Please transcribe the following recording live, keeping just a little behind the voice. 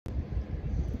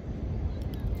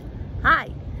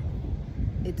Hi,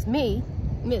 it's me,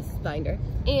 Miss Binder,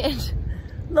 and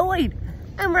Lloyd,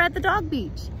 and we're at the dog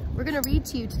beach. We're gonna read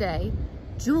to you today,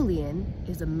 Julian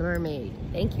is a mermaid.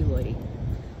 Thank you, Lloydie.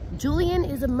 Julian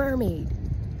is a mermaid.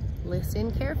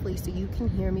 Listen carefully so you can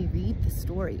hear me read the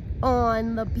story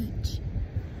on the beach.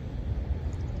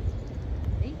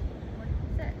 Ready?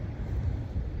 Sit.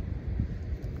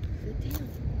 Sit down.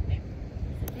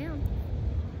 Sit down.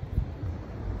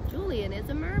 Julian is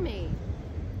a mermaid.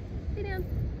 Sit down.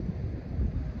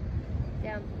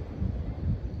 Down.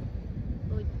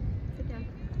 Lloyd, sit down.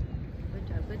 Good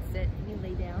job. Good sit. Can you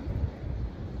lay down?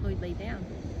 Lloyd, lay down.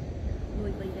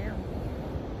 Lloyd, lay down.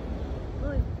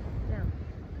 Lloyd, down.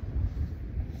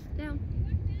 Down.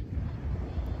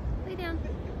 Lay down.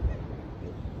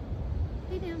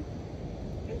 Lay down.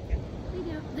 Lay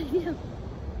down. Lay down.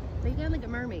 Lay down like a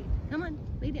mermaid. Come on,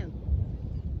 lay down.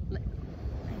 I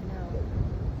know.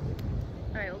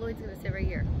 All right, well, Lloyd's gonna sit right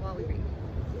here while we read.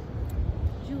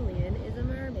 Julian is a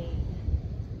mermaid.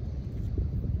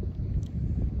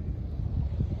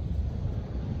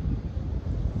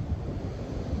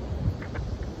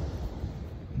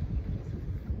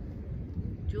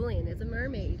 Julian is a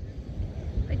mermaid.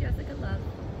 By Jessica Love.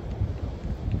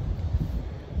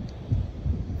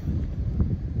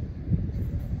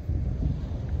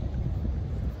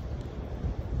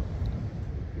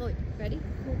 Lloyd, ready?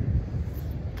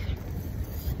 Okay.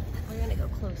 We're gonna go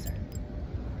closer.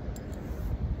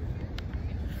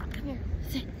 Come here,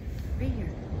 sit, right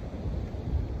here.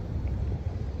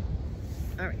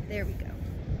 All right, there we go.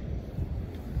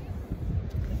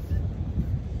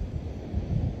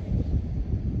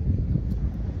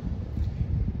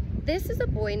 This is a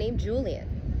boy named Julian,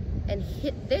 and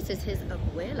this is his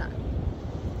abuela.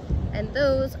 And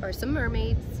those are some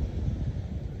mermaids.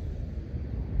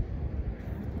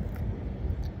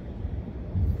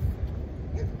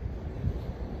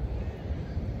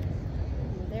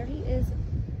 There he is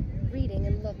reading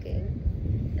and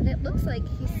looking, and it looks like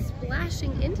he's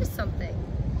splashing into something.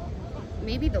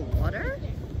 Maybe the water?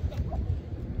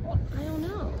 I don't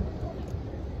know.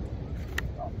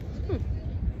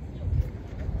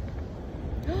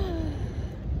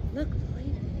 Look,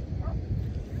 Lloyd.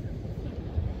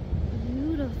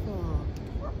 Beautiful.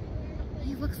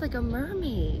 He looks like a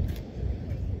mermaid.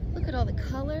 Look at all the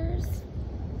colors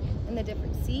and the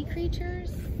different sea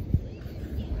creatures.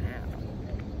 Wow.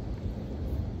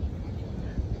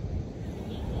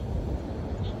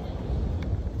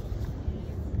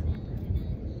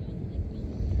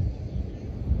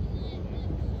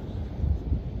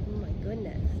 Oh my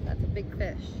goodness, that's a big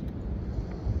fish.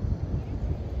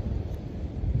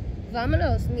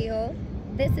 Vámonos, mijo.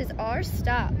 This is our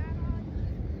stop.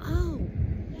 Oh,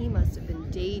 he must have been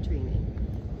daydreaming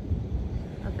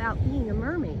about being a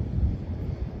mermaid.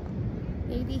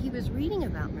 Maybe he was reading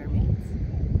about mermaids.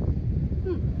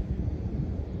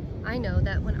 I know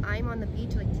that when I'm on the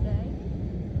beach like today,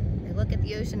 I look at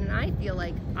the ocean and I feel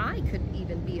like I could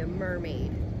even be a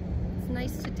mermaid. It's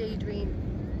nice to daydream.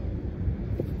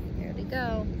 There they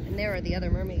go. And there are the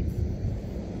other mermaids.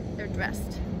 They're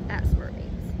dressed as mermaids.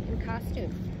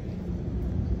 Costume.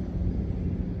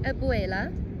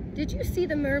 Abuela, did you see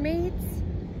the mermaids?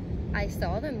 I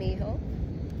saw them, mijo.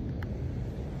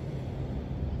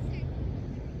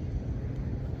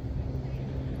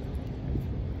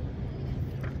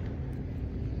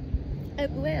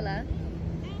 Abuela,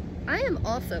 I am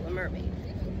also a mermaid.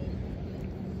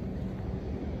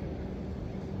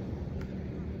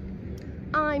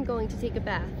 I'm going to take a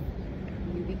bath.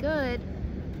 You be good.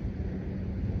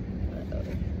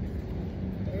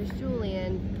 There's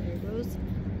Julian. There goes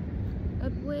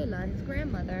Abuela, his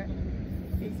grandmother.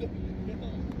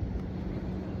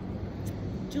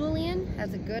 Julian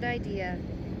has a good idea.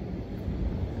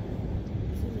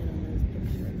 Zoom in on those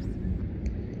pictures.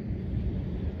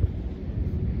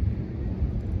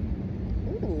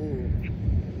 Ooh.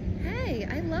 Hey,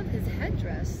 I love his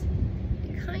headdress.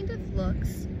 It kind of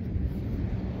looks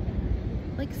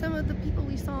like some of the people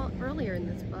we saw earlier in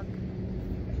this book.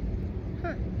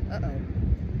 Huh. Uh-oh.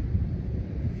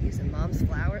 Using mom's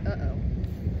flower? Uh-oh.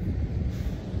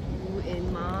 Ooh,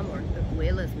 in mom or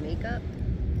Abuela's makeup?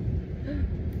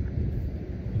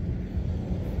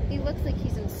 He looks like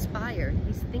he's inspired.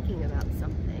 He's thinking about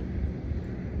something.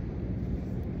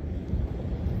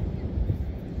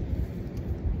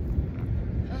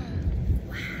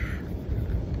 Wow.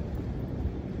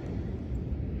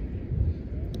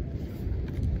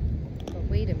 But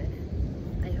wait a minute.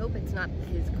 I hope it's not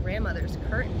his grandmother's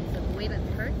curtains, Abuela's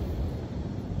curtains.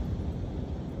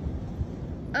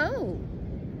 Oh!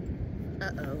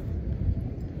 Uh-oh.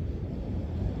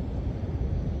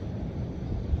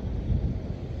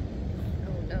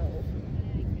 Oh no.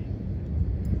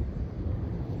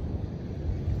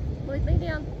 Lloyd, lay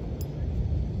down.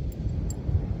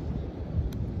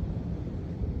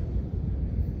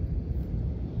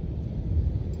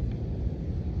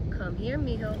 Come here,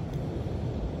 mijo.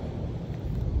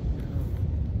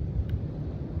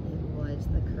 It was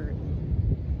the curtain.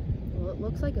 Well, it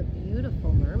looks like a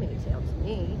beautiful mermaid tail to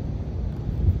me.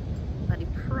 But he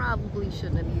probably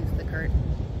shouldn't have used the curtain.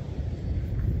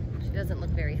 She doesn't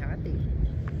look very happy.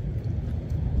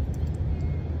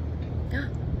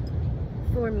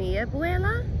 For me,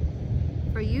 abuela?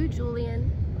 For you, Julian?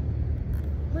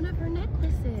 One of her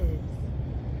necklaces.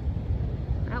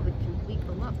 That would complete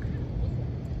the look.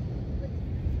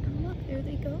 And look, there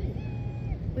they go.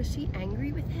 Was she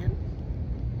angry with him?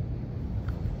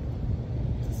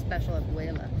 It's a special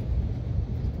abuela.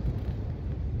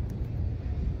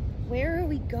 Where are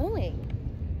we going?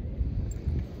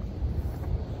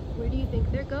 Where do you think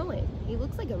they're going? He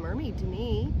looks like a mermaid to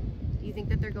me. Do you think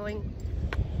that they're going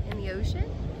in the ocean?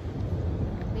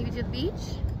 Maybe to the beach?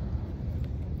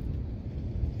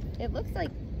 It looks like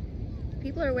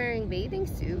people are wearing bathing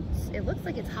suits. It looks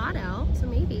like it's hot out, so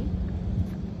maybe.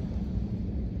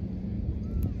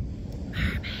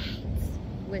 Mermaids,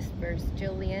 whispers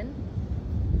Julian.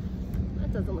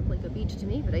 That doesn't look like a beach to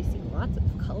me, but I see lots of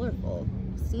colorful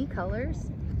sea colors.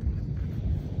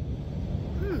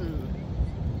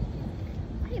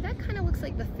 Hey, that kind of looks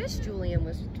like the fish Julian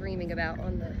was dreaming about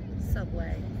on the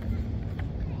subway,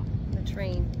 the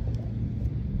train.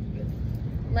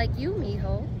 Like you,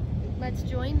 mijo. Let's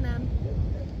join them.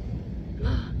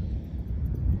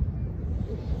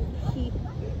 He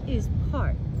is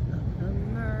part of the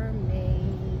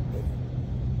mermaids.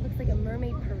 Looks like a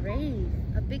mermaid parade,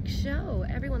 a big show.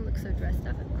 Everyone looks so dressed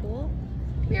up and cool.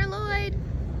 Come here, Lloyd.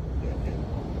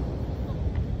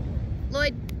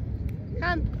 Lloyd,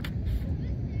 come.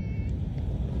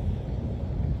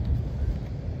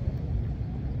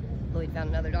 Lloyd found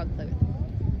another dog to play with.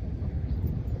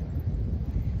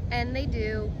 And they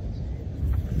do.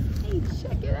 Hey,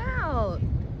 check it out.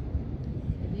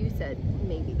 If you said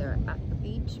maybe they're at the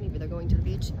beach, maybe they're going to the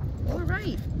beach, you were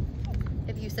right.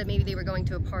 If you said maybe they were going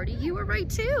to a party, you were right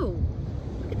too.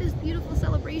 Look at this beautiful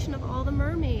celebration of all the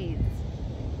mermaids.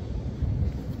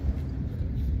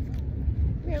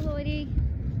 Come here, Lloydie.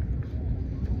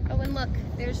 Oh, and look,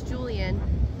 there's Julian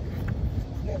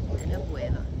and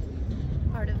Abuela,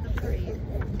 part of the parade.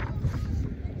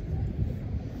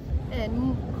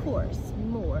 And of course,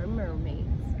 more mermaids.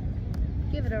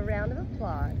 Give it a round of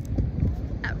applause.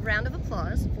 A round of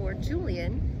applause for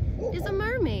Julian is a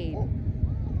mermaid.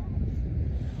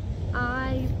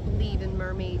 I believe in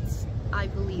mermaids. I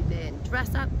believe in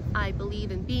dress up. I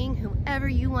believe in being whoever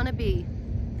you want to be.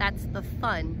 That's the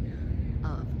fun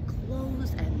of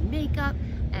clothes and makeup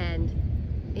and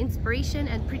inspiration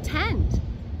and pretend.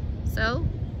 So,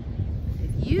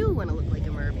 if you want to look like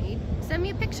a mermaid, send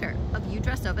me a picture of you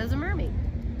dressed up as a mermaid.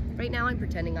 Right now I'm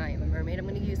pretending I am a mermaid. I'm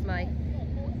going to use my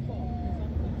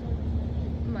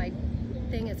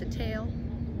thing as a tail.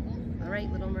 All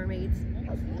right, little mermaids.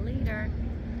 I'll see you later.